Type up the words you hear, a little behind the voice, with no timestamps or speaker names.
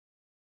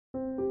Hi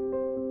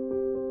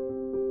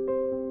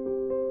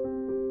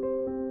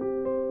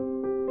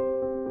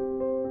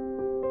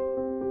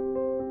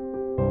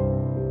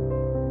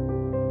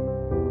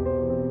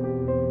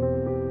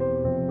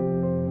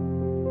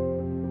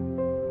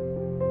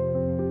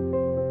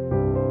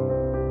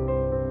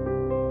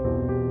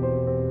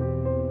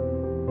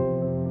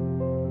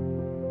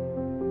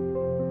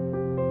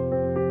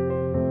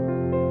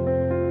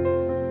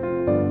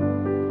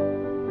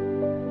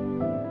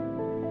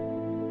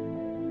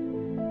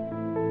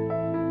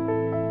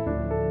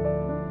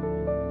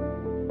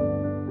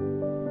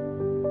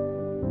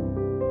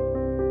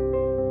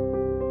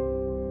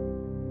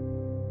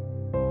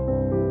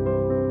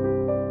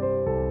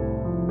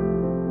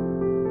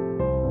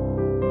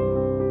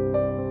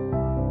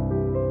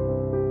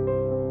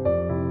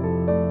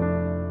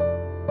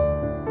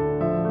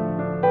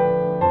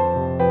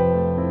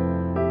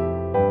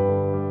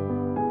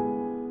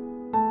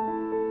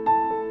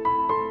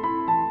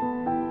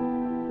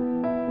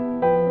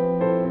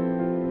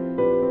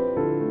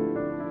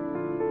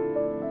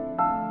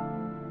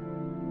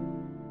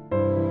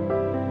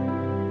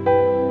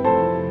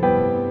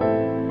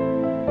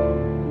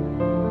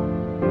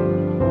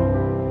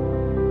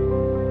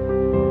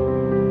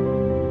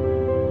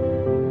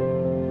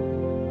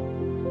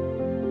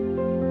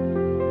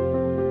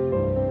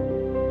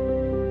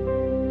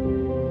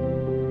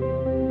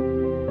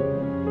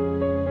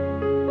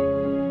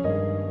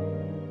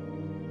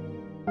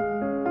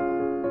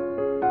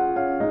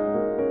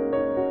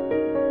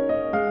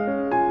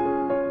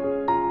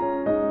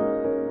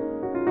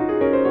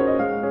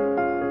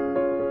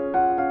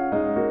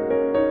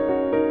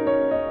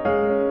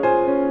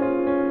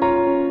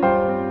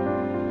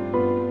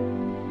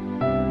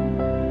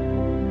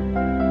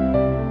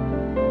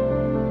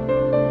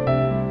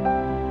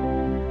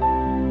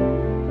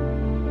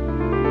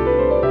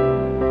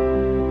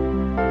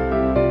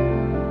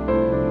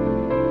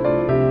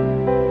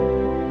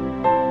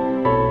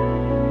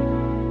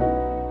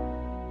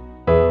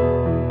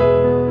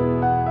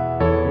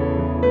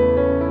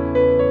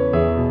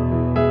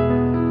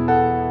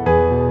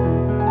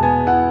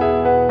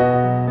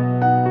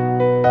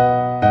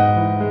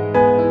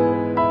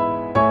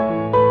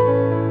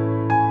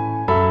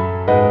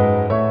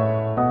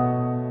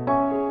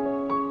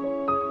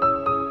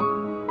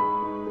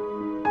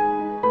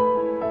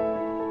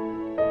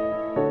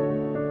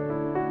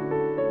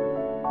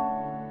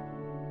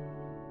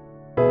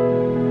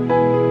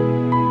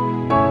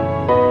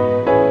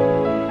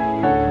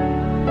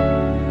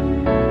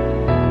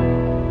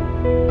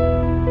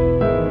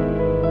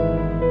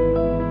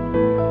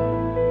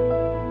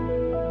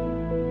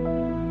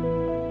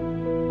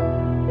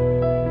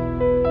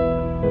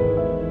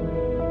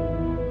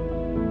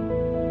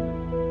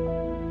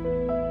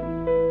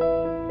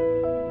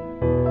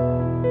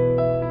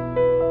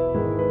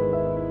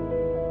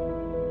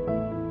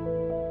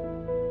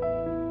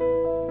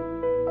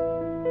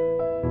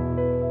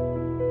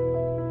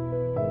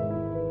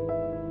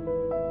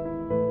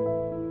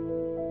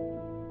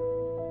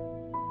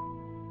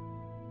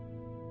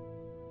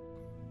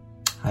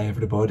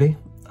everybody,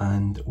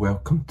 and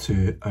welcome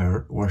to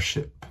our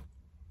worship.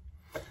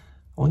 I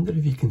wonder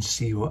if you can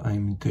see what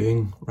I'm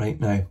doing right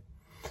now.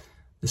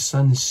 The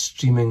sun is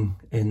streaming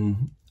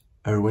in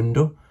our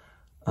window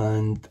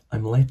and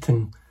I'm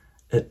letting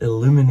it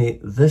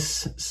illuminate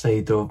this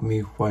side of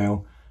me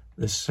while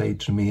this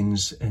side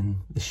remains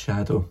in the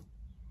shadow.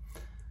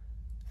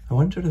 I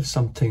wonder if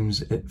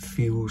sometimes it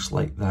feels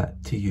like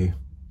that to you,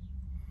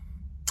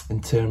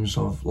 in terms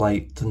of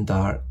light and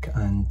dark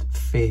and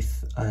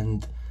faith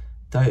and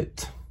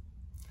doubt.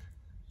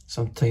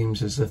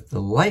 Sometimes as if the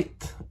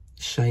light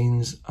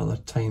shines, other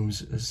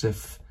times as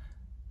if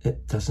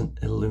it doesn't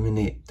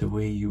illuminate the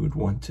way you would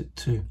want it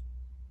to.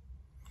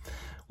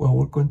 Well,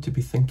 we're going to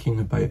be thinking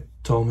about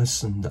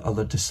Thomas and the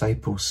other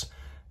disciples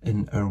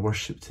in our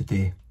worship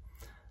today,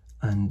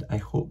 and I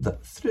hope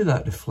that through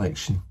that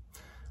reflection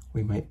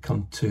we might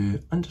come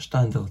to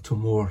understand a little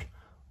more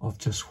of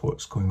just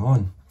what's going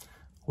on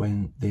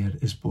when there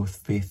is both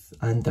faith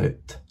and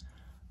doubt,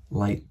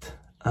 light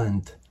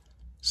and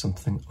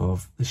something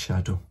of the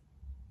shadow.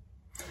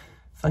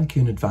 Thank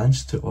you in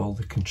advance to all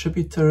the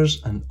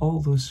contributors and all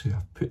those who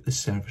have put the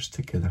service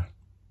together.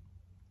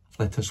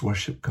 Let us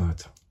worship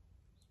God.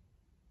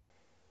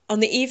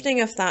 On the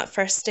evening of that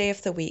first day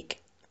of the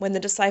week, when the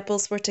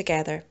disciples were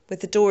together,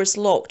 with the doors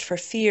locked for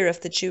fear of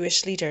the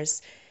Jewish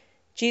leaders,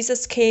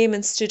 Jesus came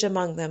and stood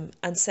among them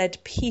and said,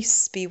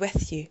 "Peace be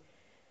with you."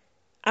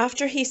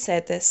 After he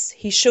said this,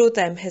 he showed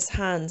them his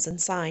hands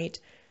and side.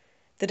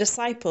 The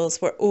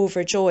disciples were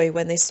overjoyed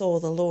when they saw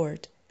the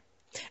Lord.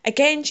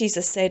 Again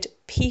Jesus said,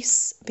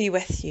 "Peace be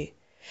with you.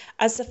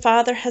 As the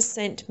Father has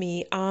sent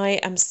me, I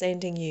am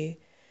sending you."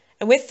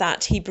 And with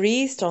that he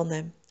breathed on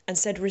them and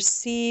said,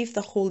 "Receive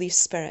the Holy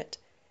Spirit.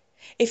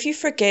 If you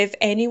forgive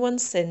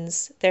anyone's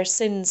sins, their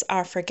sins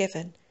are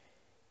forgiven.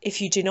 If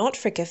you do not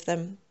forgive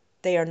them,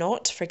 they are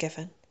not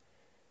forgiven."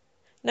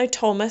 Now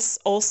Thomas,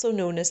 also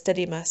known as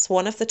Didymus,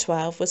 one of the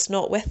 12, was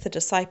not with the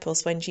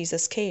disciples when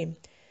Jesus came.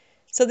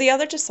 So the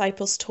other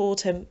disciples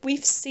told him,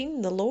 "We've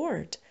seen the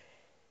Lord."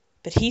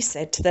 But he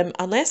said to them,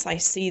 "Unless I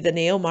see the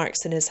nail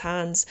marks in his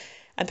hands,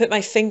 and put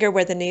my finger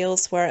where the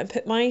nails were, and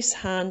put my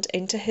hand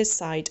into his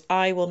side,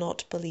 I will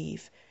not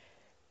believe."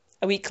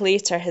 A week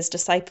later, his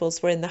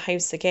disciples were in the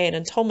house again,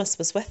 and Thomas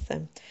was with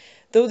them.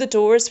 Though the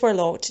doors were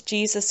locked,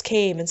 Jesus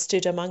came and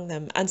stood among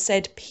them, and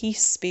said,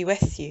 "Peace be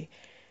with you."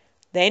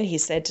 Then he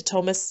said to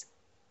Thomas,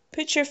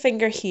 "Put your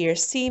finger here,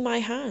 see my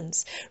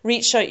hands.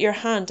 Reach out your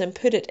hand and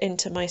put it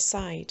into my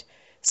side.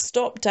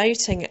 Stop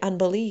doubting and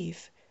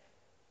believe."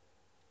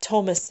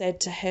 Thomas said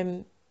to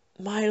him,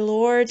 "My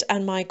Lord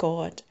and my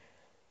God."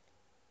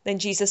 Then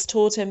Jesus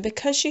told him,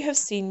 "Because you have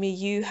seen me,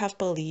 you have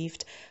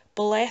believed.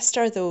 Blessed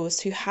are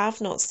those who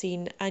have not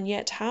seen and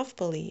yet have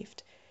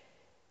believed."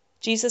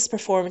 Jesus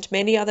performed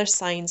many other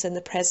signs in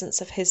the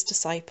presence of his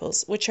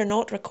disciples, which are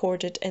not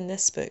recorded in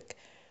this book.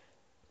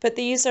 But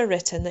these are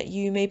written that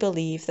you may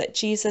believe that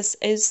Jesus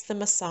is the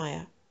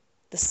Messiah,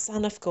 the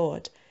Son of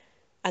God,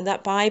 and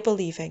that by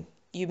believing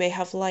you may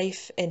have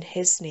life in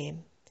his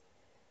name.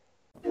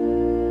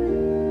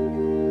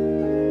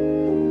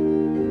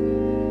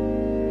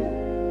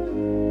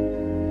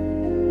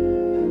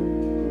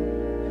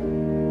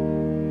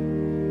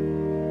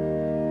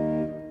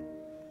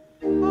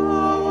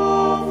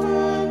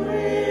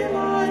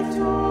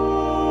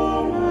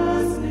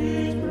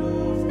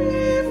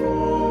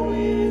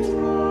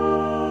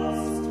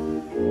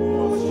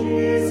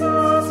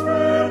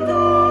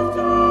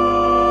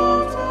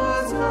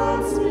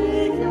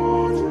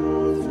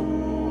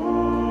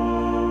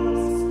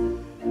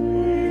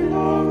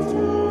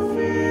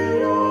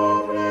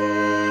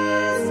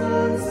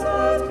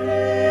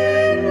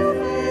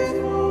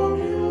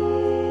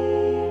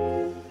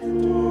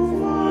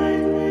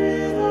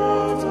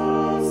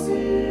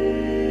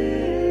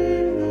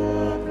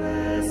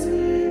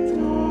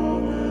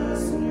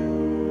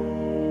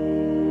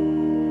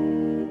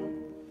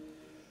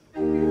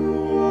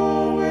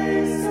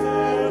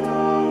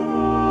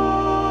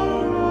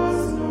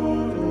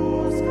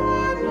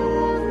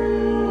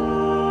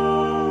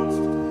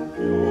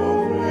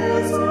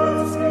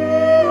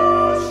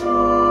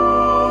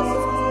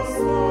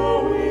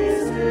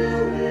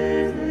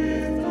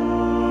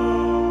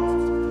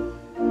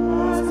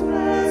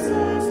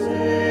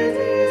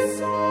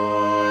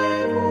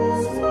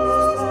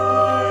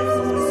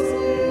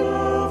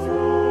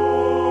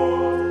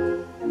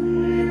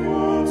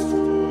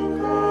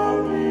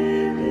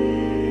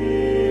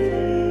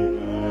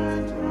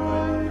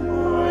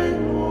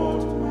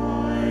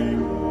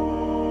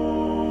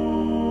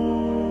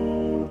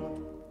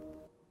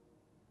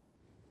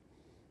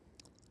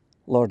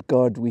 Lord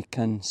God, we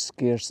can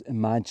scarce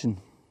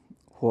imagine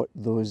what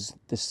those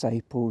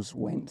disciples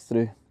went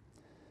through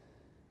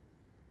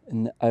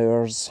in the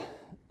hours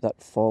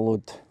that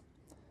followed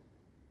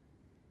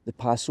the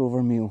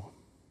Passover meal.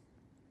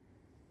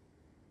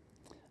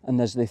 And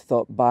as they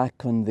thought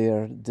back on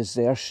their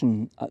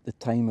desertion at the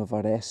time of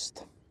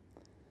arrest,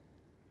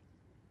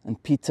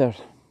 and Peter,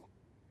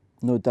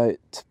 no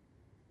doubt,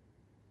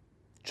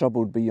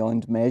 troubled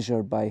beyond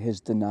measure by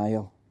his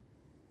denial,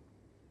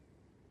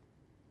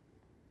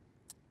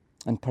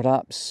 and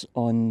perhaps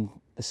on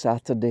the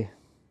Saturday,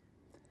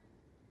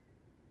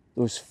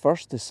 those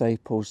first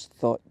disciples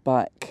thought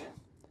back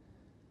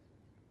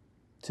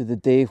to the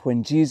day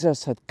when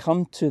Jesus had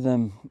come to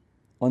them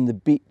on the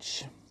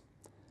beach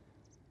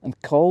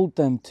and called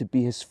them to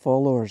be his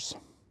followers.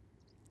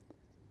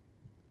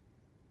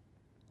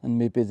 And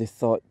maybe they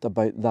thought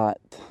about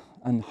that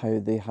and how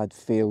they had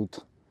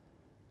failed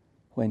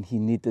when he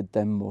needed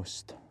them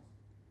most.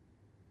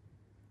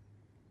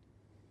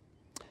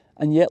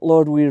 And yet,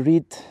 Lord, we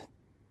read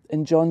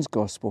in John's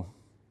Gospel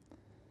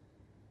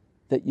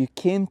that you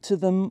came to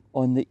them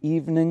on the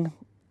evening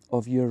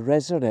of your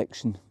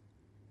resurrection.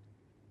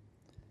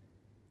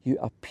 You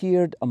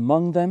appeared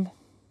among them,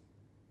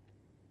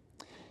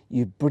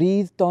 you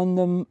breathed on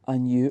them,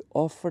 and you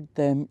offered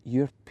them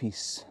your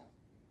peace.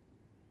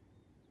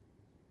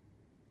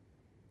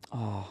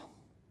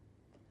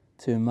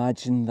 To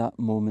imagine that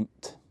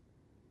moment.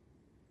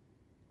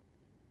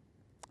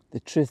 The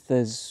truth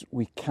is,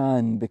 we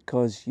can,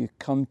 because you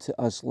come to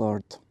us,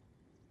 Lord.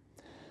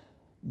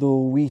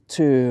 Though we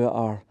too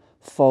are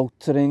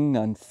faltering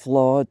and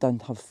flawed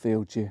and have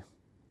failed you.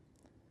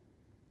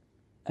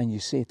 And you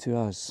say to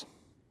us,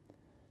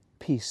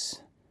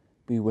 peace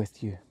be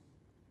with you.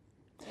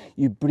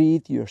 You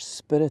breathe your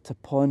Spirit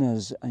upon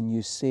us and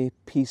you say,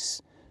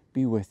 peace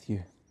be with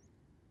you.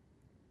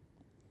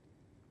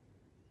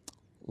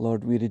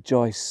 Lord, we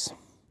rejoice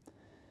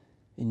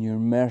in your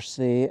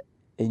mercy,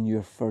 in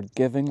your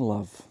forgiving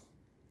love,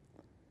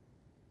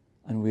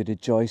 and we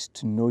rejoice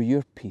to know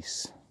your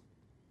peace.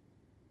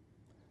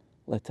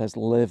 Let us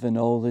live in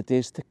all the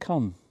days to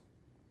come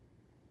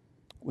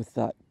with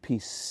that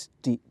peace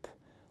deep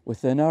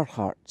within our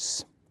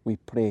hearts, we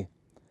pray.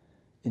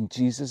 In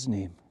Jesus'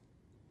 name,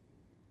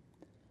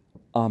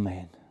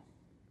 Amen.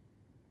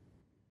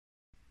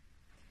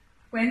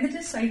 When the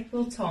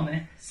disciple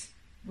Thomas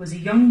was a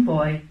young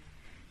boy,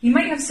 he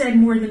might have said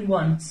more than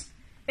once,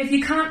 If you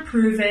can't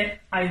prove it,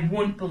 I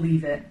won't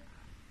believe it.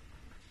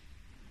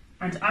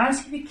 And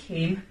as he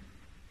became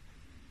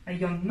a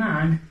young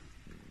man,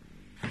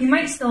 he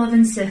might still have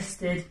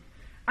insisted,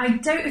 I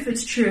doubt if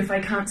it's true if I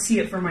can't see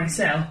it for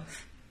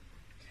myself.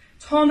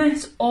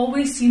 Thomas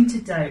always seemed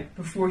to doubt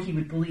before he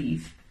would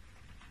believe.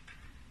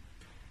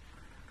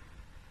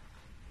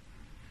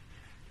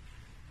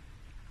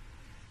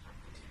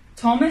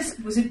 Thomas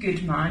was a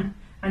good man,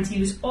 and he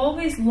was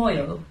always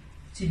loyal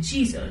to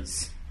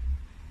Jesus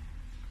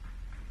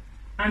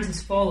and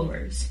his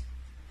followers.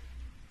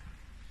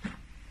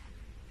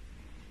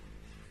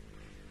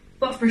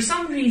 But for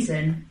some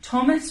reason,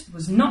 Thomas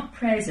was not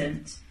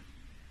present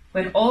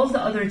when all of the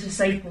other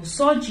disciples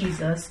saw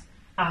Jesus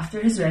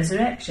after his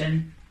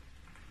resurrection.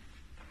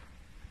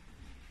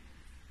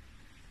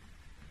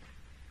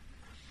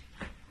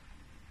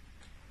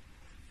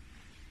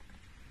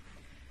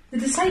 The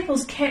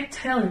disciples kept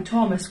telling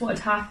Thomas what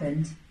had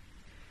happened.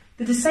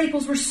 The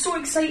disciples were so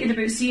excited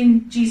about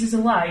seeing Jesus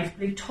alive,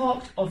 they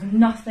talked of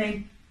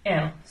nothing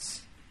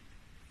else.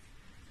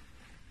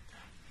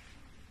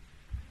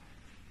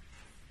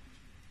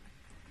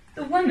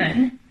 The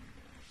women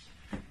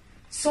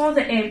saw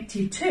the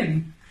empty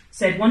tomb,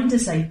 said one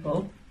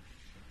disciple.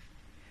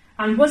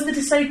 And was the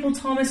disciple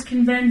Thomas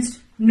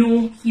convinced?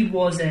 No, he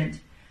wasn't.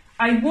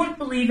 I won't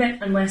believe it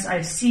unless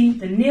I've seen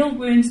the nail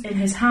wounds in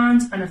his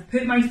hands and have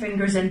put my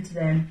fingers into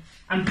them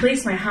and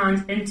placed my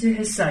hand into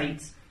his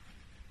sides.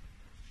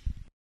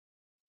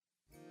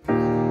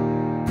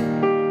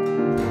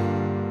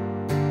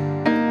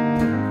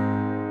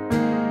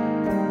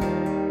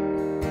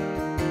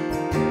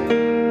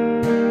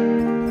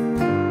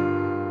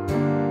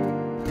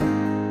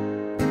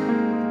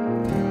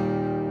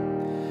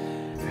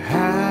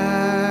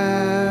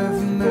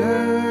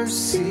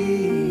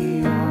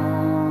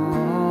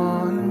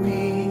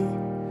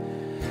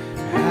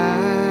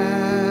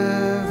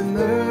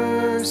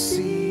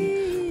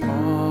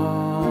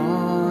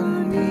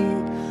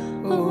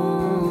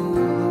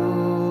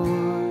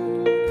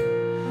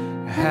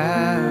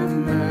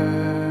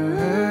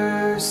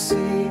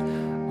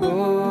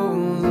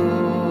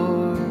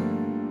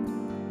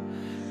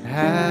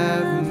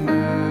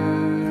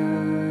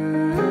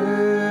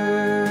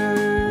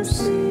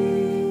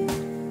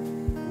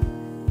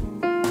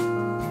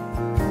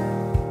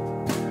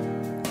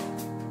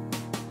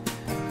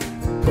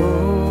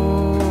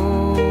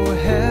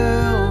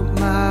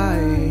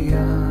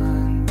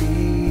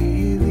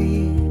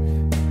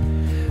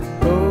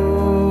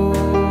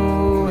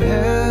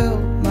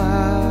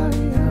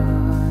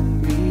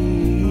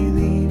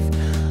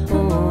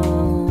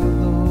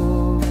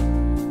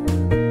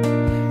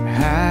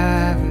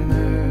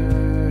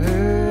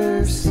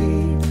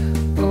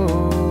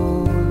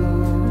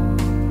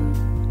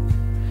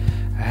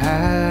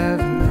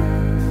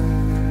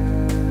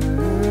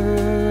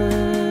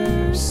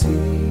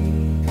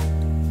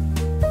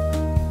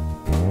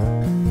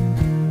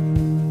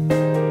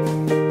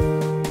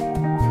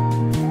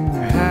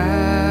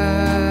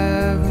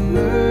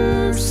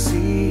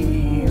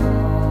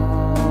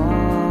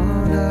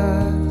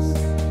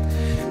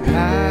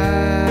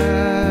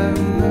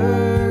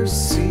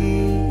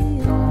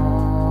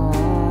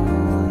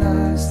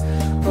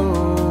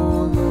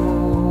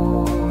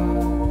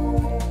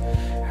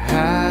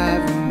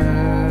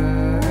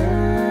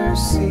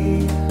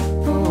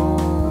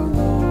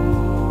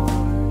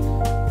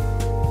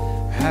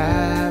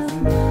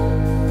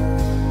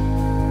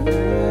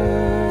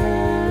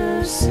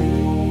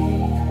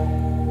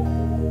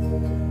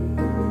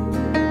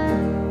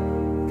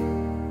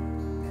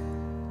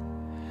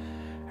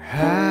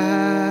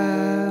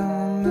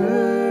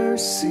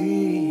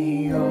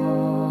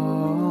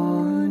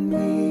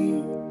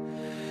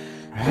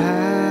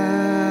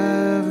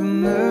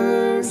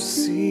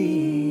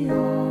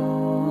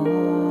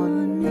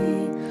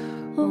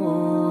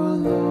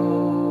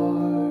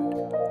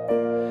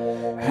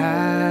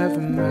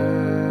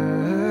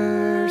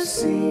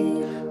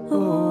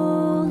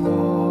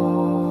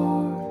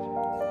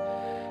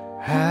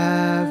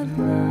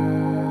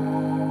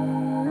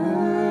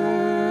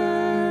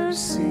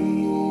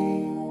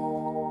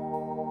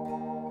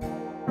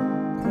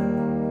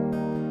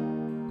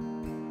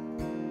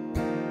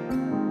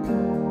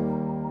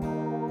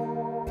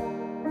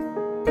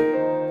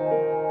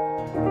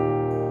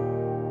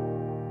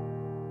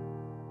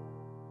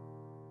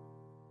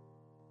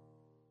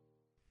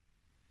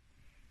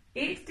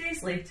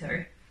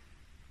 Later,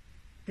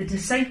 the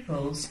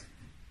disciples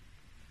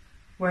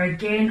were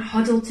again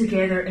huddled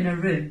together in a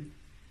room,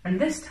 and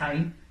this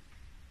time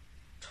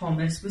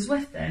Thomas was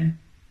with them.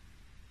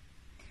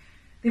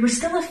 They were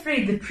still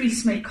afraid the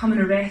priests might come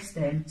and arrest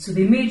them, so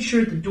they made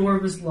sure the door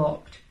was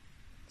locked.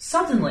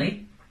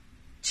 Suddenly,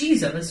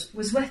 Jesus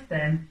was with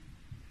them.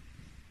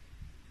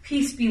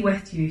 "Peace be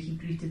with you," he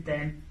greeted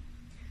them.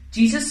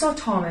 Jesus saw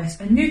Thomas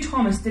and knew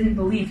Thomas didn't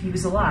believe he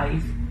was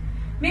alive.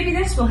 "Maybe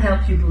this will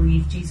help you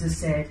believe," Jesus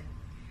said.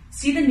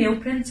 "See the nail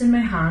prints in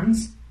my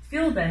hands?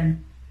 Feel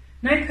them.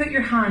 Now put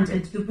your hand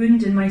into the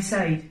wound in my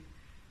side.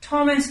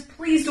 Thomas,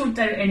 please don't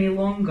doubt any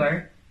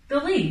longer.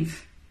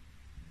 Believe."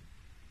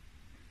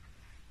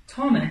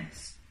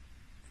 Thomas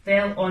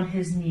fell on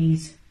his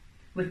knees.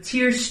 With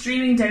tears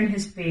streaming down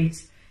his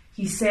face,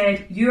 he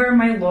said, "You are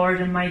my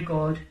Lord and my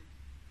God."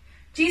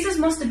 Jesus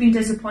must have been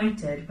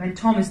disappointed when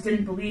Thomas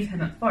didn't believe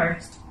him at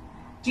first.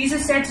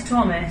 Jesus said to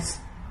Thomas,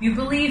 "You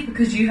believe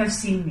because you have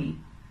seen me,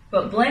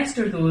 but blessed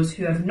are those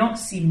who have not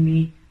seen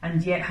me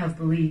and yet have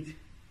believed."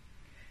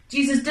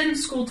 Jesus didn't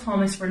scold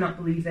Thomas for not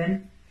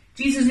believing.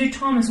 Jesus knew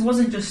Thomas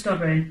wasn't just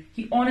stubborn,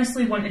 he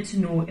honestly wanted to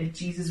know if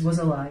Jesus was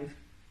alive.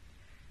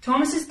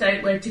 Thomas's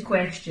doubt led to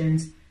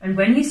questions, and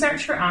when he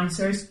searched for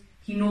answers,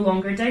 he no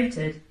longer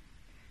doubted.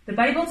 The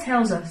Bible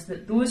tells us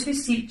that those who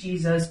seek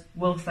Jesus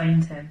will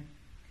find him.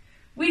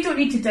 We don't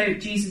need to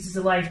doubt Jesus is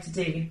alive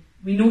today.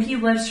 We know he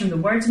lives from the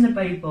words in the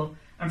Bible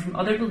and from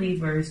other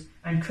believers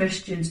and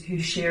Christians who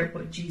share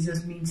what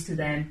Jesus means to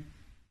them.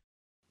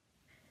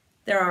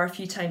 There are a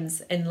few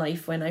times in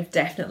life when I've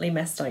definitely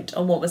missed out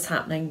on what was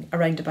happening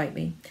around about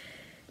me.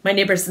 My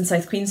neighbours in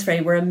South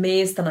Queensferry were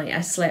amazed the night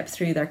I slept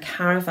through their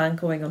caravan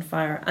going on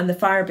fire and the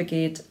fire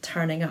brigade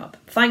turning up.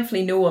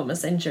 Thankfully no one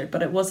was injured,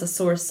 but it was a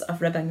source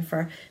of ribbing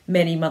for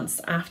many months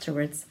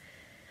afterwards.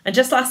 And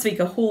just last week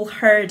a whole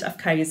herd of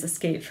cows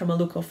escaped from a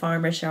local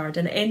farmer's yard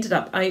and ended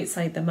up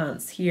outside the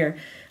manse here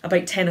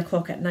about 10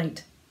 o'clock at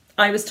night.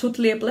 I was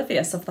totally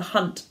oblivious of the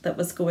hunt that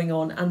was going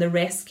on and the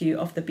rescue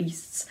of the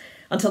beasts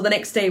until the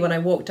next day when I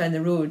walked down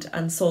the road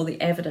and saw the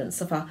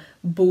evidence of a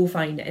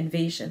bovine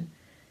invasion.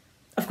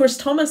 Of course,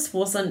 Thomas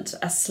wasn't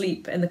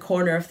asleep in the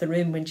corner of the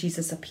room when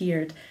Jesus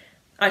appeared.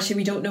 Actually,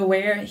 we don't know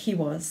where he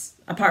was.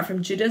 Apart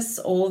from Judas,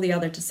 all the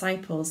other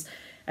disciples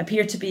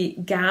appear to be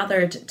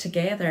gathered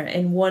together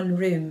in one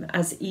room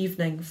as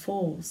evening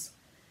falls.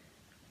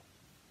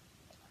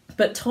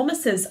 But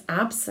Thomas's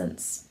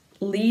absence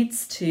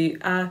leads to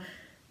a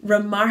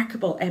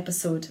remarkable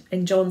episode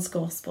in John's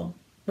Gospel,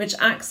 which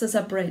acts as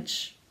a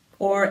bridge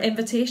or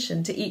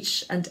invitation to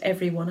each and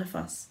every one of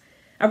us.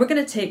 And we're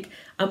going to take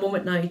a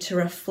moment now to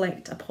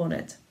reflect upon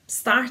it,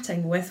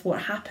 starting with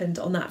what happened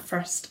on that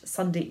first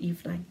Sunday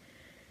evening.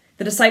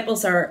 The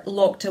disciples are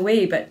locked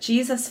away, but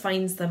Jesus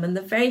finds them, and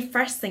the very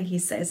first thing he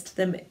says to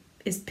them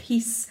is,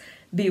 "Peace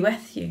be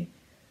with you."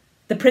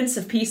 The Prince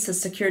of Peace has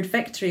secured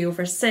victory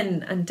over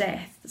sin and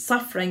death,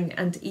 suffering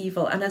and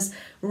evil, and has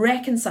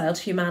reconciled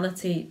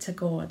humanity to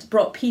God,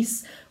 brought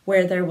peace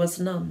where there was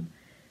none.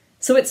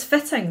 So it's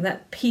fitting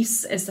that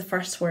peace is the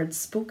first word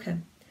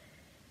spoken.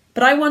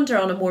 But I wonder,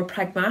 on a more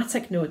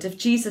pragmatic note, if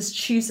Jesus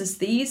chooses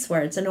these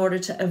words in order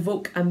to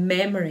evoke a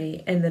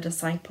memory in the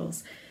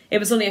disciples. It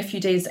was only a few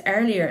days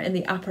earlier in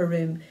the upper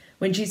room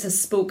when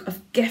Jesus spoke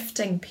of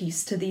gifting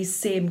peace to these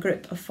same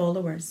group of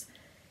followers.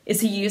 Is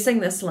he using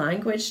this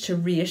language to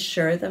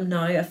reassure them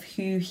now of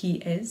who he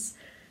is?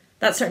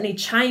 That certainly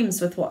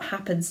chimes with what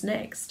happens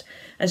next,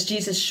 as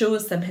Jesus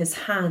shows them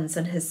his hands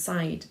and his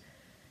side.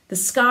 The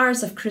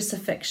scars of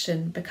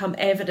crucifixion become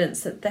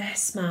evidence that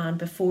this man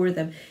before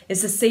them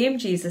is the same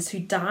Jesus who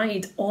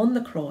died on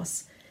the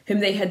cross, whom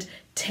they had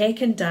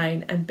taken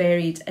down and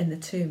buried in the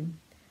tomb.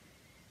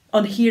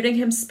 On hearing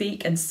him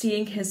speak and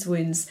seeing his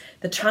wounds,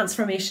 the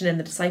transformation in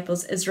the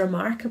disciples is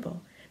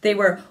remarkable. They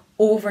were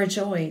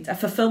overjoyed, a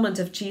fulfillment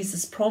of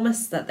Jesus'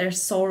 promise that their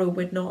sorrow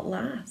would not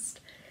last.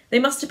 They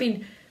must have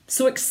been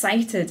so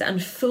excited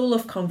and full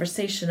of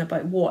conversation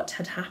about what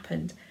had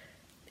happened.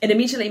 It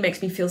immediately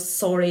makes me feel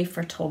sorry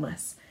for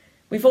Thomas.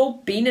 We've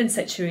all been in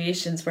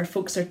situations where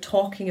folks are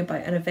talking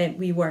about an event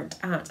we weren't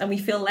at and we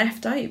feel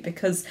left out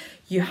because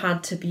you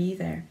had to be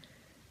there.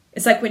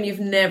 It's like when you've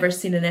never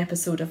seen an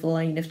episode of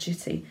Line of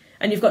Duty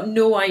and you've got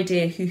no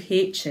idea who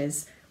H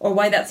is or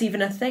why that's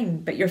even a thing,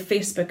 but your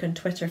Facebook and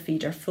Twitter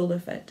feed are full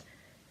of it.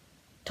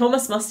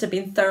 Thomas must have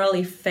been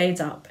thoroughly fed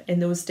up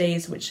in those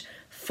days which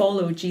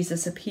followed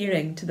Jesus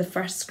appearing to the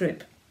first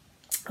group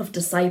of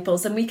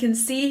disciples, and we can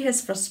see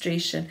his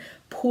frustration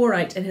pour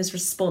out in his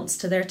response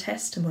to their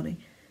testimony.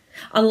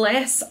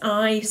 Unless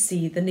I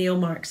see the nail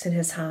marks in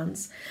his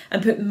hands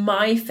and put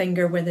my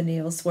finger where the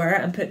nails were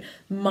and put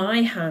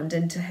my hand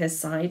into his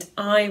side,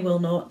 I will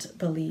not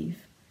believe.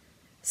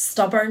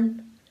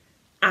 Stubborn,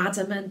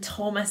 adamant,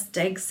 Thomas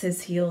digs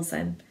his heels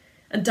in,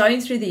 and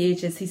down through the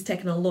ages he's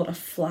taken a lot of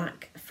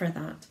flack for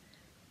that.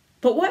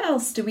 But what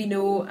else do we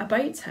know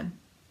about him?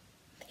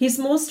 He's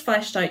most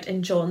fleshed out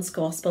in John's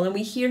Gospel, and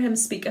we hear him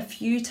speak a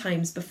few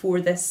times before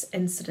this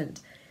incident.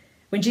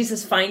 When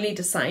Jesus finally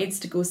decides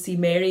to go see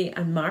Mary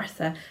and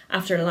Martha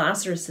after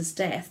Lazarus'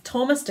 death,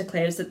 Thomas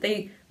declares that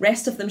the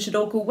rest of them should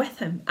all go with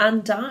him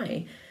and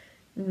die.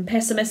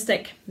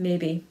 Pessimistic,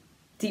 maybe.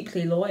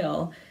 Deeply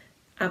loyal,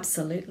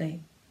 absolutely.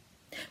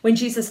 When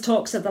Jesus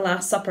talks at the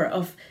Last Supper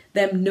of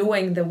them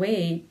knowing the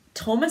way,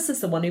 Thomas is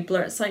the one who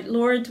blurts out,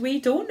 "Lord, we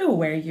don't know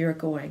where you're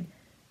going.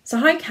 So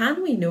how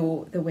can we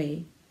know the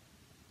way?"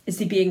 Is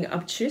he being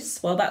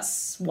obtuse? Well,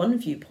 that's one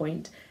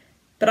viewpoint.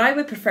 But I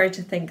would prefer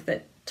to think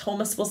that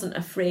Thomas wasn't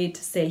afraid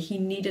to say he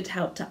needed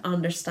help to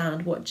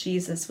understand what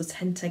Jesus was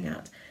hinting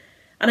at.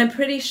 And I'm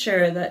pretty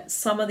sure that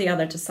some of the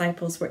other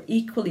disciples were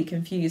equally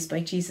confused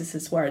by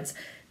Jesus' words,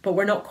 but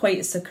were not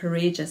quite so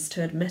courageous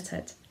to admit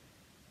it.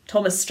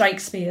 Thomas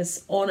strikes me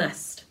as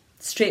honest,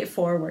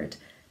 straightforward,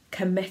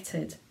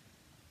 committed.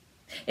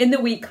 In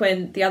the week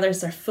when the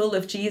others are full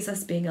of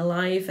Jesus being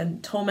alive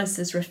and Thomas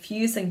is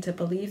refusing to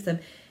believe them,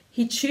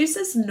 he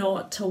chooses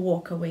not to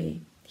walk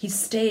away. He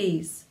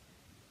stays.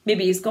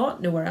 Maybe he's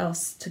got nowhere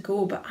else to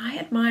go, but I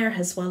admire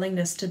his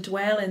willingness to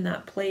dwell in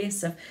that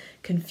place of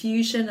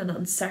confusion and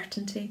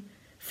uncertainty,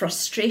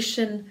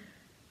 frustration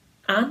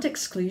and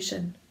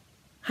exclusion.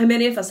 How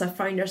many of us have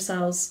found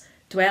ourselves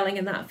dwelling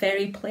in that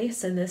very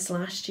place in this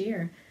last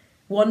year,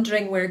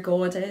 wondering where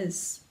God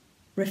is,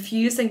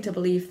 refusing to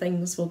believe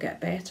things will get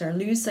better,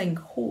 losing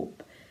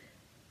hope,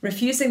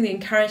 refusing the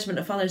encouragement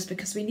of others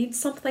because we need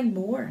something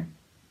more,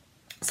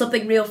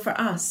 something real for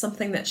us,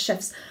 something that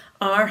shifts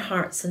our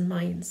hearts and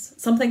minds,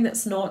 something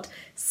that's not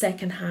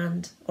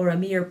secondhand or a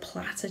mere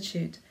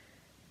platitude.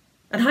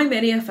 And how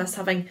many of us,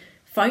 having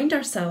found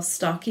ourselves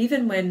stuck,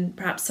 even when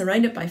perhaps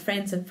surrounded by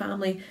friends and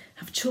family,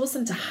 have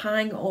chosen to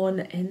hang on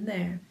in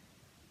there?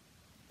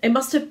 It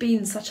must have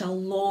been such a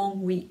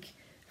long week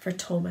for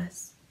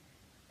Thomas,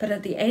 but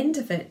at the end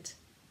of it,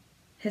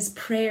 his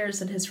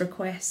prayers and his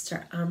requests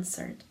are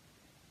answered.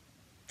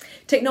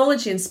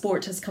 Technology in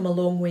sport has come a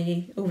long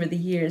way over the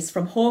years.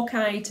 From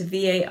Hawkeye to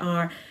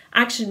VAR,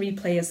 action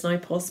replay is now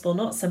possible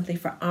not simply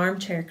for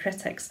armchair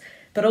critics,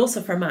 but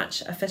also for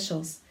match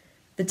officials.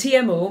 The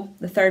TMO,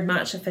 the third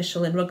match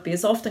official in rugby,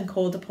 is often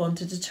called upon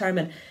to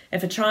determine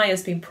if a try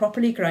has been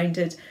properly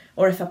grounded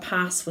or if a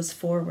pass was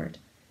forward.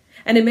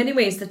 And in many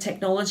ways, the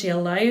technology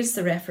allows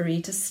the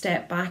referee to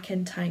step back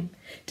in time,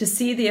 to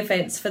see the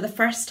events for the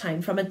first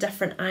time from a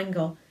different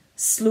angle,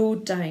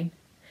 slowed down,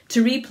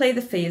 to replay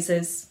the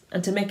phases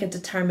and to make a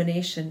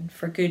determination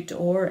for good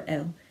or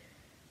ill.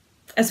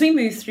 As we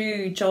move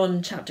through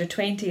John chapter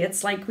 20,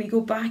 it's like we go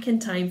back in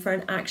time for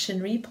an action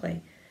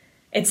replay.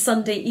 It's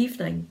Sunday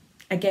evening,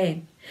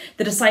 again.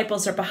 The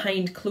disciples are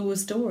behind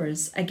closed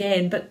doors,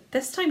 again, but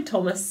this time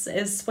Thomas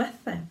is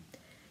with them.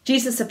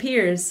 Jesus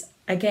appears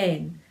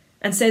again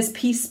and says,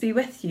 "Peace be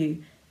with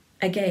you,"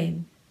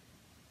 again.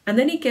 And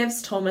then he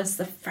gives Thomas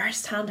the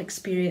first-hand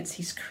experience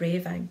he's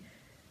craving.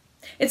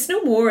 It's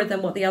no more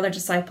than what the other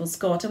disciples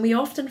got, and we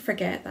often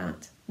forget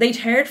that. They'd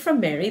heard from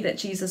Mary that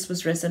Jesus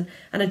was risen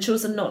and had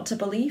chosen not to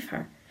believe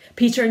her.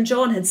 Peter and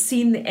John had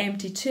seen the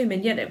empty tomb,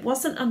 and yet it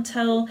wasn't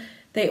until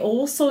they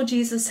all saw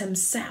Jesus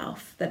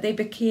himself that they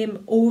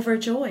became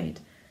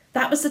overjoyed.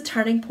 That was the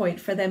turning point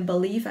for them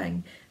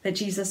believing that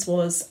Jesus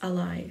was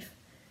alive.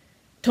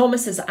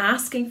 Thomas is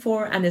asking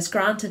for and is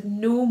granted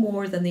no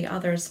more than the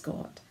others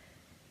got,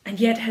 and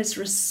yet his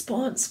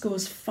response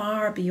goes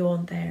far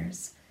beyond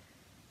theirs.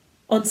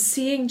 On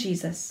seeing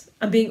Jesus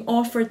and being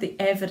offered the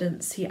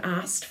evidence he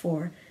asked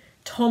for,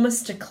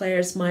 Thomas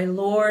declares, "My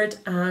Lord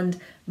and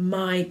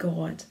my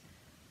God."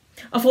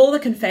 Of all the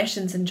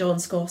confessions in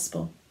John's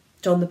Gospel,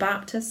 John the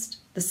Baptist,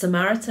 the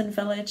Samaritan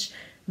village,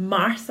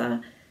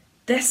 Martha,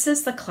 this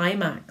is the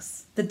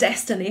climax, the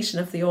destination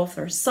of the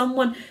author,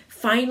 someone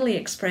finally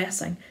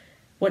expressing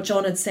what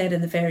John had said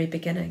in the very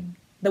beginning.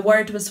 The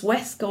Word was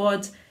with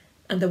God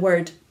and the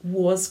Word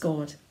was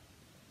God.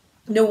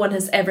 No one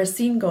has ever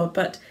seen God,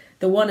 but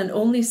the one and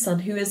only Son,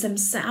 who is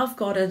himself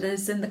God and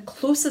is in the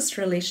closest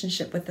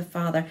relationship with the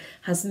Father,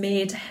 has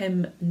made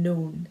him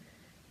known.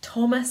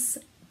 Thomas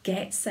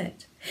gets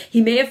it.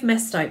 He may have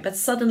missed out, but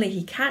suddenly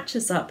he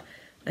catches up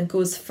and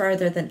goes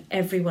further than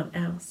everyone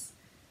else.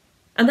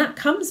 And that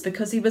comes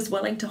because he was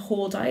willing to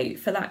hold out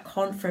for that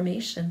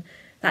confirmation,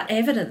 that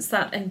evidence,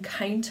 that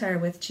encounter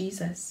with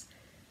Jesus.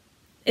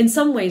 In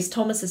some ways,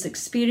 Thomas's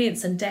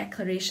experience and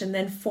declaration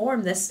then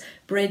form this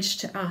bridge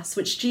to us,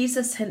 which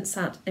Jesus hints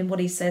at in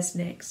what he says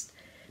next.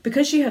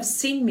 "Because you have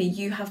seen me,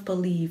 you have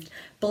believed.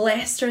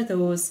 Blessed are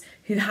those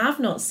who have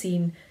not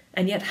seen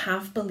and yet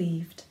have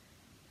believed."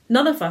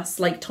 None of us,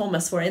 like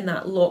Thomas, were in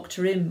that locked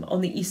room on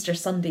the Easter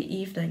Sunday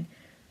evening.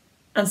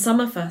 And some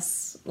of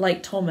us,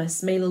 like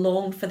Thomas, may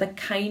long for the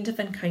kind of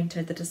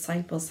encounter the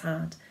disciples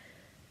had.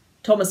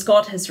 Thomas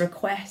got his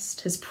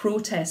request, his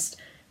protest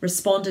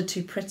responded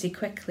to pretty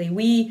quickly.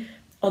 We,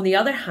 on the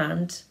other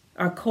hand,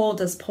 are called,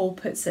 as Paul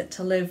puts it,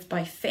 to live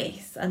by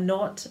faith and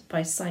not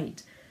by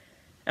sight.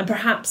 And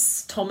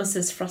perhaps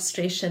Thomas's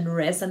frustration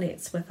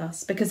resonates with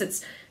us because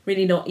it's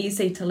really not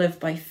easy to live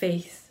by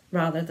faith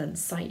rather than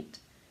sight.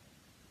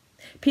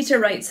 Peter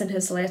writes in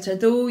his letter,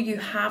 "Though you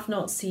have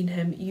not seen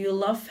him, you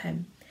love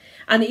him.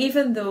 And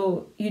even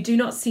though you do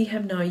not see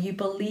him now, you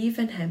believe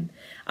in him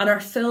and are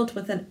filled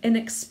with an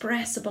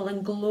inexpressible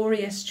and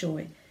glorious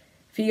joy,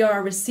 for you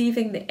are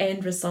receiving the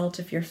end result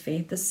of your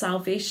faith, the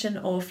salvation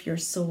of your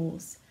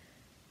souls."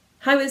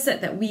 How is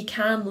it that we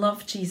can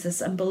love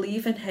Jesus and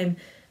believe in him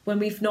when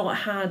we've not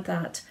had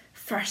that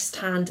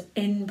first-hand,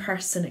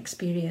 in-person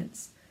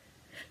experience?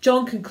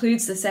 John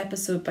concludes this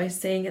episode by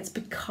saying it's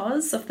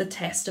because of the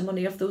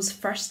testimony of those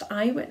first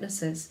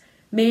eyewitnesses,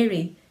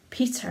 Mary,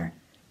 Peter,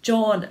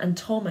 John and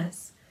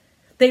Thomas.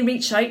 They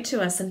reach out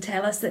to us and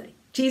tell us that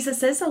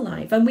Jesus is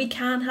alive and we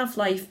can have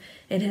life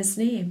in his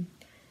name.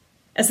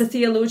 As the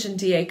theologian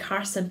D.A.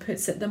 Carson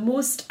puts it, the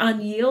most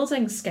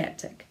unyielding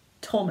skeptic,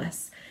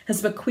 Thomas,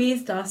 has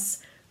bequeathed us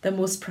the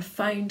most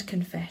profound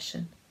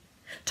confession.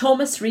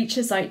 Thomas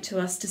reaches out to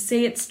us to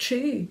say it's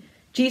true.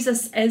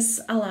 Jesus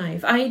is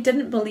alive. I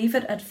didn't believe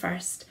it at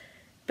first,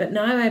 but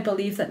now I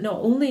believe that not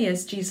only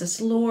is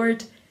Jesus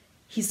Lord,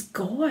 he's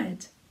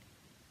God.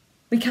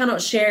 We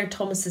cannot share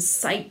Thomas's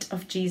sight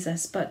of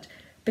Jesus, but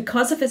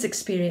because of his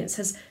experience,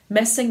 his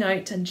missing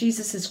out, and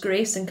Jesus'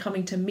 grace in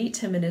coming to meet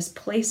him in his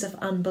place of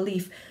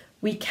unbelief,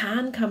 we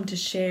can come to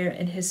share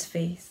in his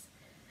faith,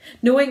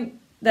 knowing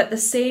that the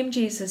same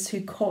Jesus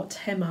who caught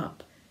him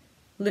up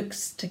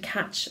looks to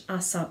catch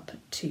us up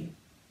too.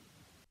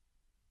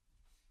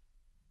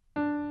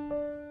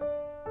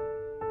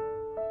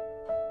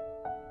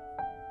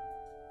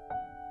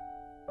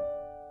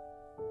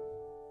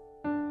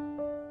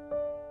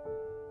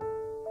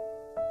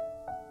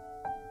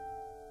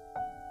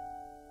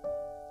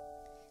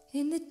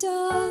 In the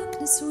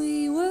darkness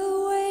we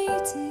were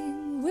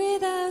waiting,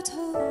 without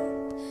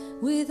hope,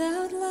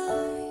 without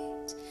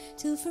light,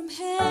 till from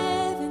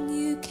heaven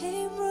you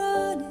came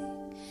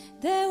running.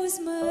 There was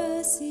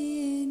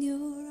mercy in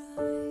your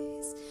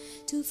eyes,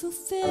 to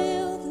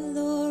fulfill the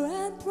law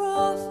and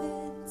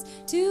prophets.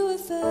 To a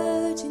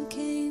virgin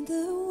came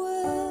the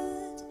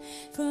word,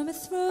 from a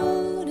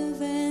throne of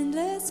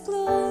endless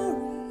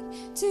glory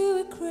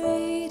to a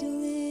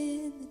cradle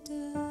in the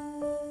dirt.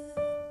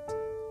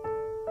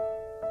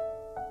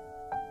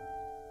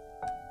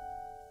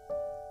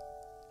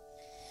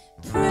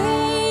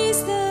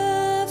 Praise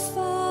the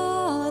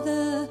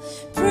Father,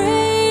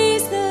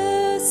 praise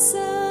the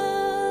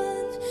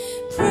Son,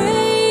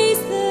 praise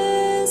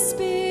the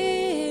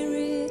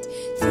Spirit,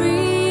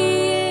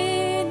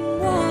 three in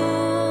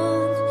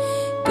one.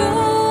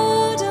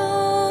 God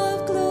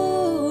of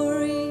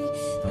glory,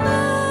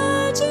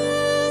 majesty,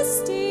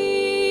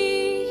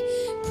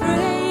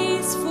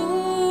 praise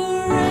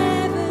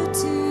forever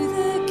to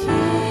the King.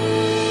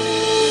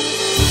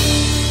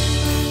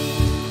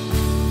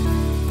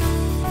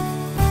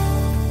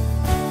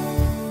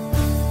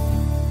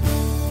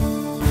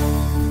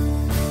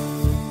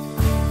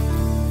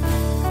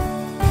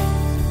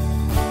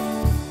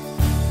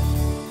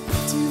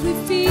 To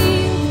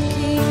reveal the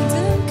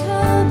kingdom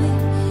coming,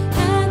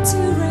 and to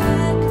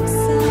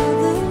reconcile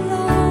the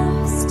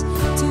lost,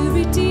 to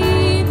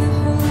redeem the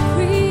whole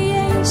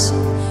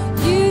creation.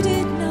 You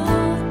did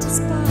not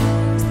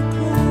despise the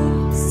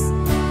cross,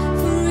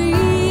 for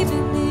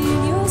even in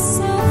your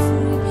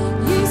suffering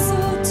you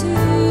saw to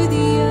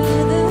the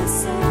other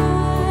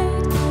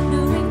side,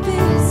 knowing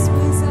this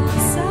was our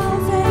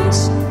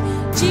salvation,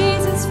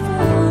 Jesus for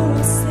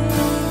our sake.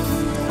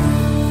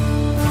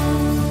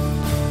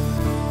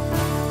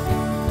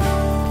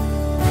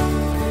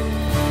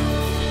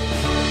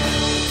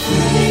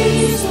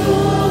 Praise the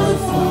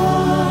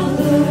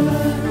Father,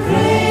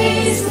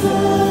 praise the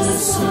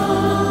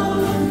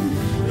Son,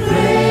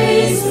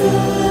 praise the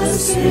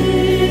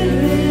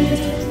Spirit,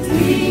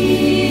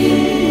 three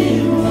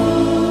in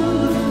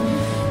one.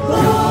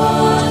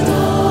 God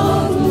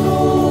of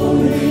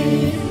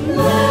glory,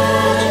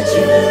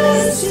 majesty,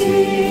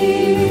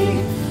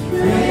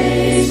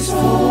 praise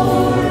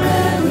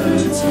forever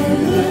to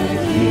the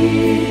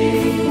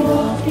King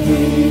of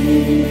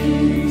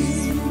Kings.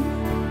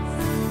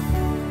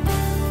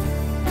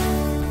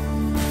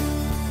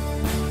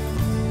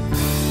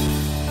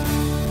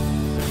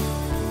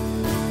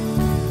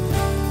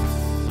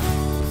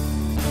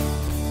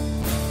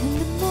 And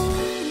the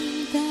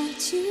moment that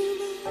you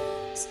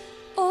rose,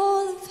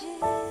 all of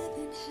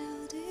heaven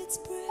held its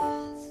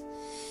breath,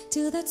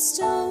 till that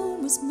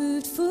stone was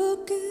moved for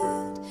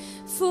good,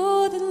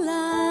 for the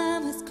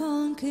Lamb hath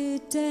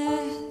conquered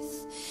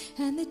death,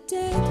 and the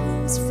dead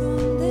rose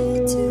from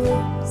their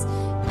tombs,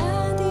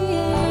 and the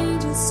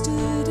angels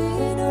stood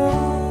in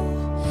awe,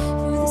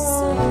 for the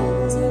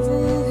souls of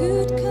all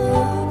who'd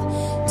come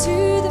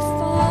to the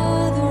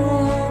Father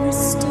are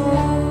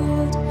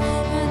restored,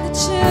 and the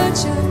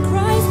Church of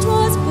Christ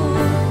was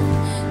born.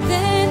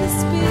 Then the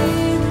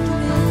Spirit lit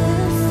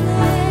the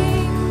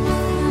flame,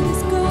 and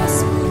His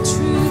gospel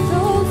truth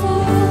of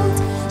old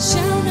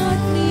shall not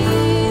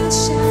kneel,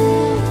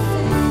 shall not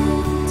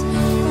faint.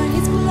 By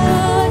His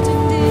blood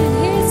and in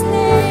His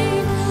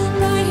name,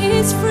 by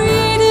His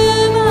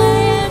freedom I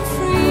am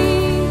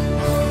free.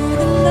 For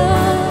the love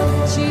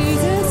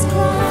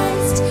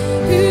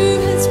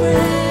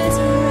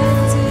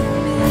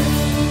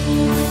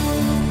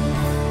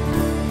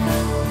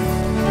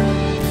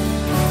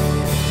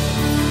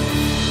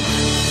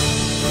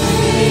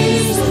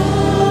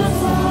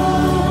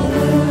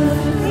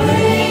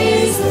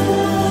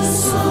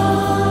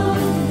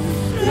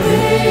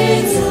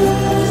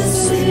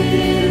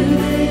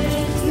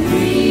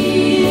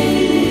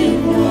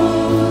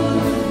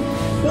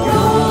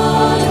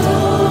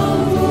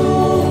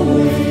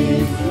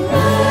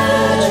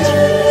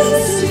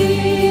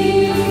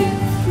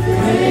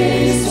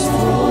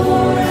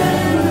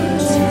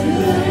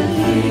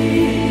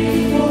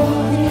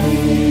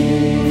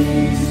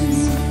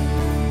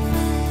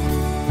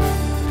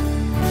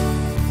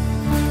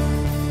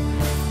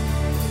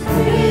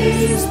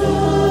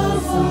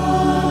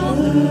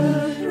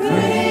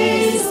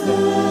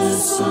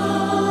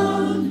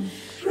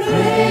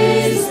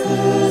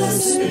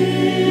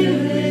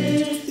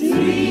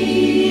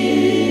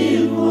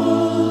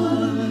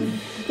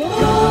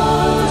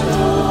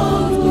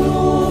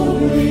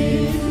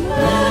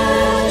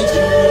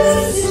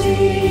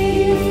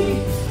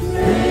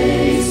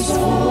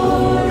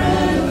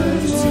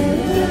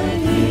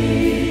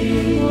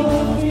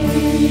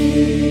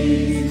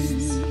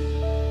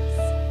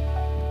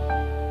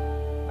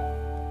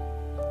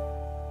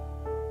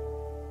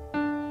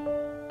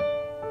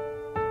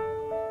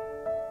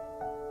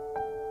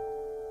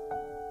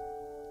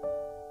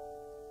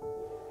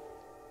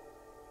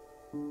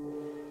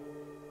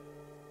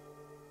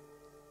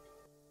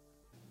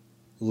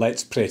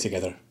Let's pray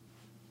together.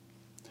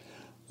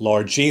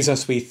 Lord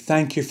Jesus, we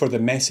thank you for the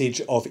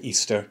message of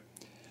Easter,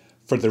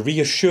 for the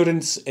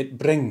reassurance it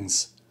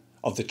brings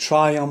of the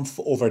triumph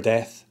over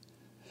death,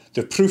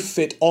 the proof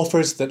it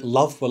offers that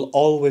love will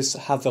always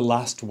have the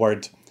last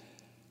word.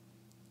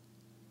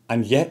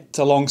 And yet,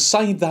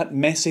 alongside that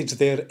message,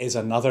 there is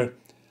another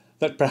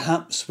that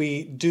perhaps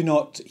we do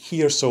not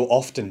hear so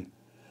often,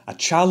 a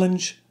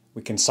challenge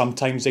we can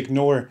sometimes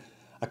ignore,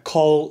 a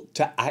call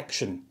to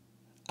action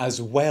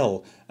as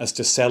well as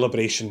to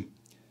celebration.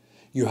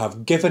 You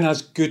have given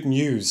us good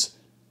news.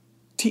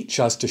 Teach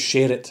us to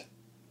share it.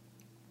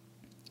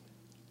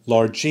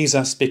 Lord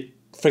Jesus,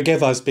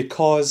 forgive us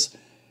because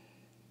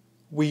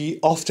we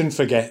often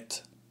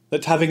forget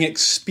that having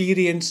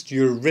experienced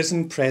your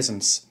risen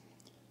presence,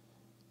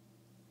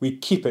 we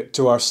keep it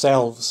to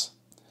ourselves.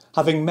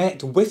 Having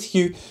met with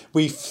you,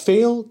 we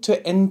fail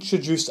to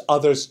introduce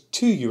others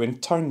to you in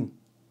turn.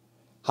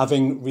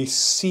 Having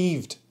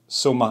received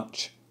so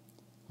much,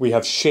 we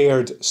have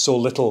shared so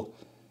little.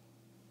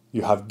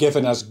 You have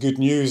given us good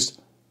news.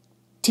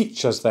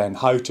 Teach us then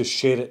how to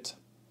share it.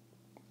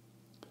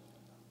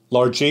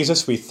 Lord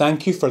Jesus, we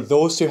thank you for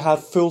those who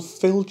have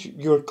fulfilled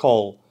your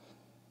call,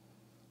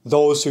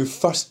 those who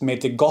first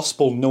made the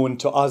gospel known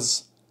to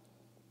us,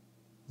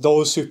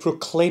 those who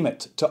proclaim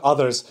it to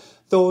others,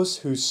 those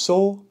who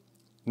sow,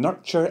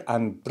 nurture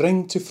and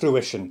bring to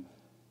fruition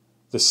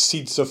the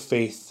seeds of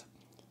faith.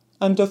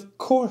 And of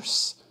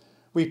course,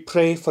 we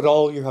pray for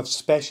all you have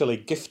specially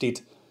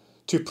gifted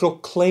to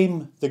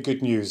proclaim the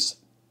good news,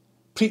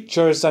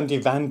 preachers and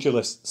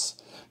evangelists,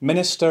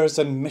 ministers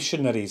and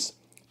missionaries,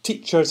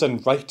 teachers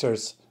and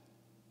writers.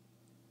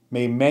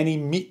 May many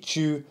meet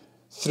you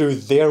through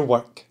their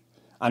work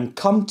and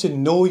come to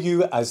know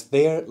you as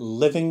their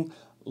living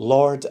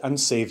Lord and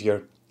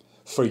Saviour.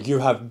 For you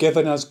have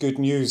given us good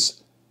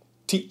news.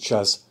 Teach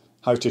us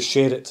how to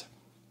share it.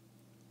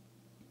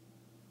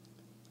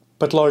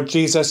 But Lord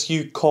Jesus,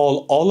 you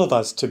call all of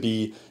us to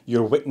be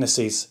your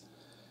witnesses,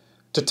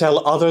 to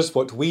tell others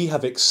what we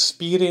have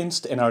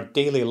experienced in our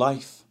daily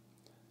life,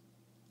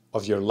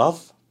 of your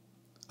love,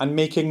 and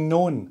making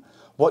known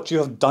what you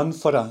have done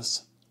for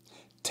us,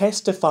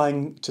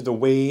 testifying to the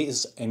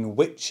ways in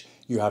which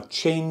you have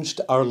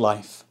changed our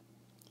life.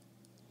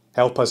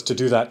 Help us to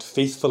do that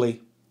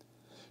faithfully,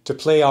 to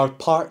play our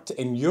part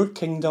in your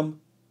kingdom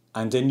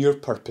and in your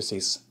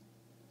purposes.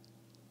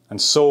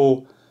 And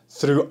so,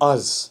 through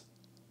us,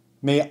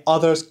 may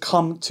others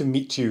come to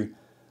meet you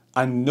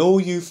and know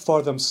you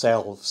for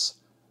themselves.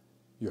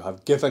 You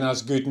have given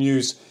us good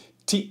news.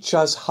 Teach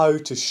us how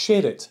to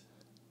share it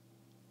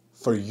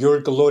for your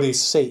glory's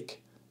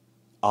sake.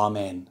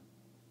 Amen.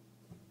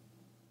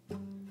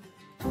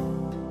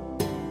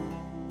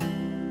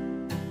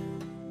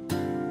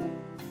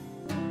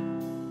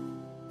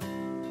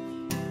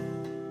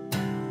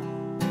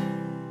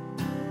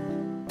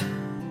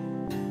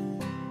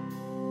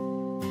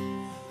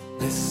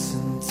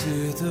 Listen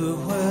to the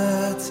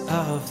words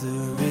of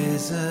the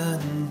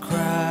risen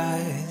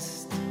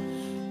Christ.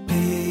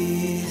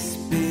 Peace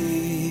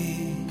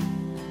be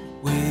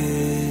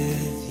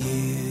with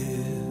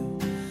you.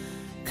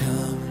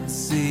 Come and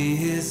see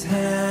his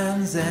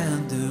hands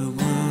and the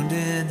wound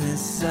in his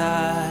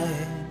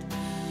side.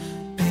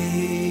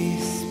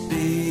 Peace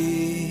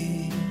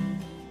be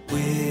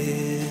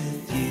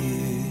with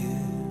you.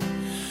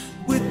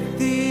 With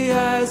the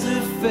eyes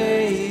of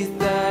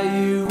faith, are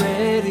you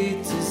ready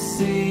to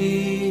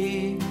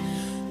see?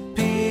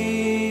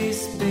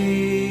 Peace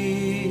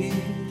be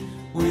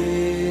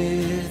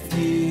with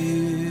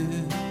you.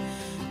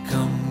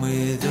 Come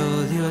with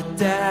all your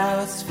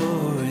doubts,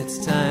 for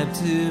it's time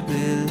to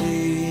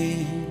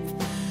believe.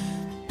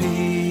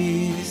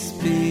 Peace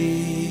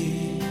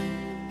be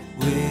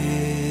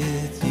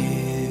with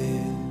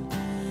you.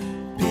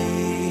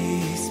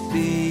 Peace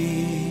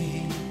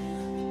be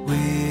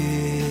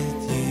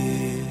with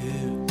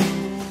you.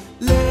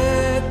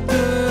 Let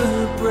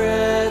the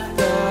breath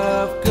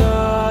of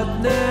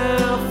God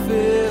now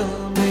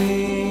fill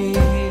me.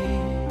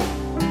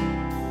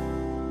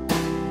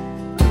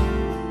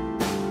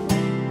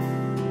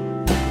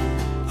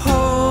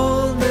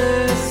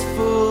 Wholeness,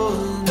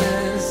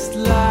 fullness,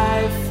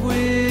 life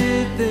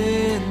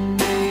within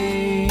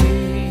me.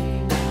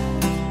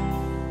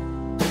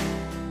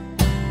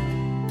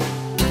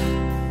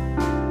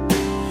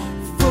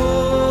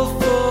 Full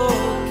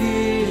forgiveness,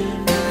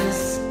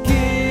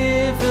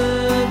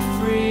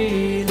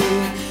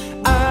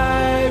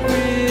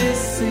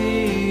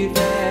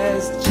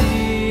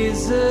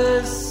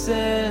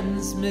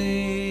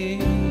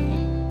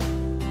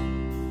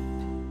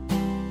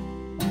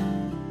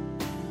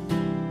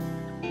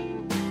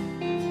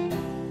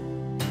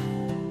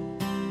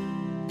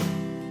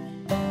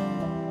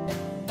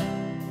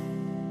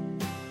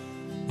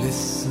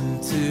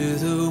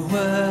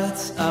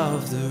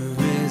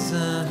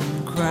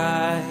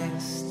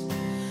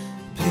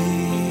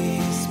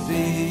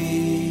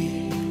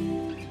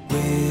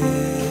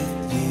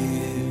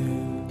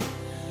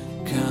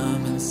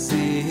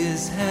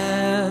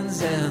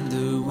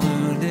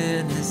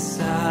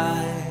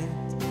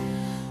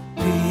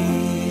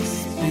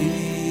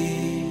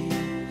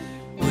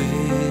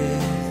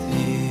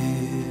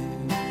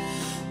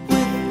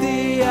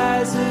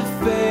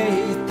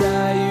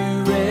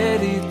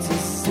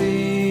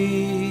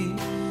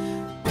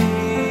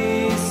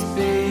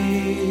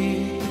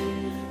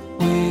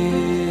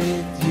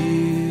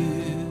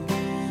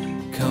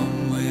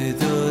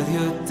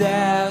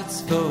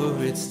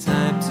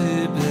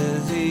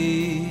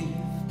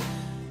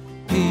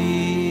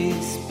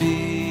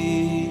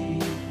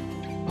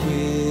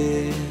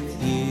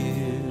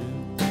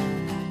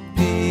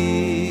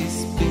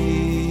 Peace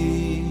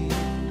be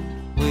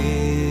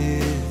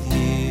with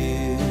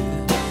you.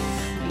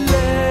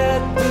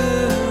 Let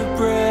the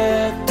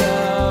breath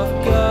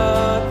of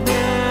God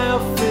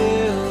now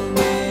fill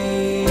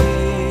me.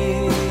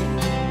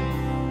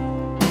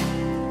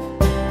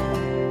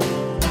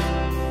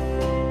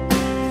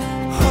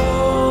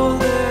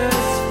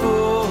 Wholeness,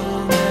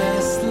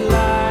 fullness,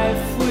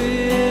 life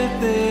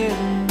within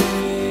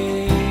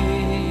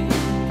me.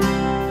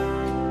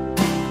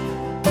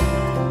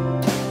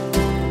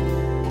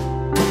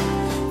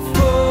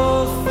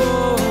 Full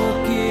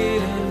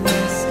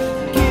forgiveness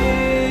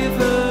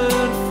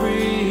given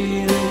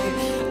freely,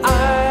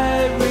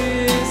 I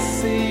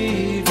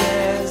receive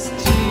as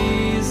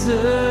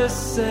Jesus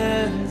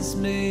sends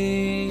me.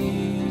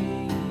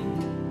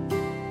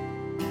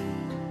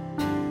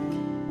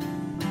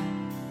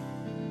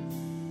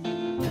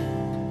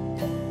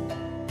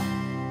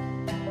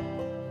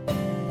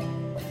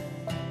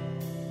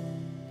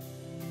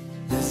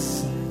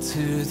 Listen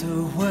to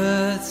the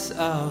words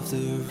of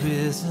the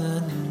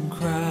risen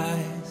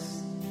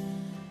Christ.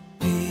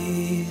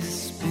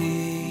 Peace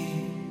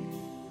be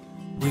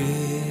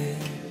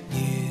with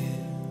you.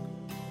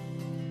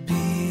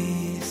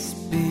 Peace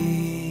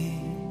be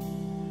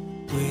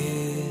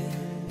with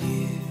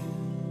you.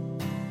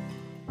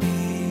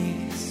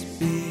 Peace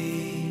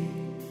be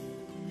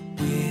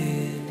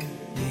with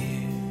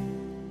you.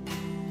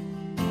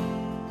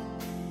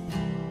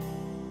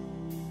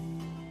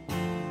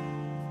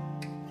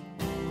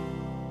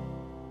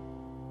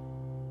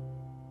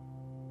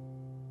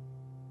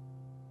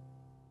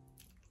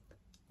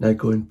 Now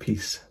go in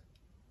peace,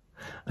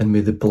 and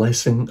may the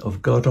blessing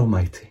of God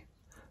Almighty,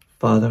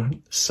 Father,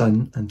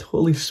 Son, and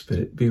Holy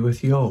Spirit be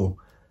with you all,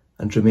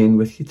 and remain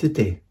with you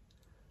today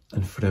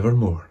and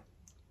forevermore.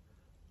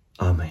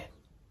 Amen.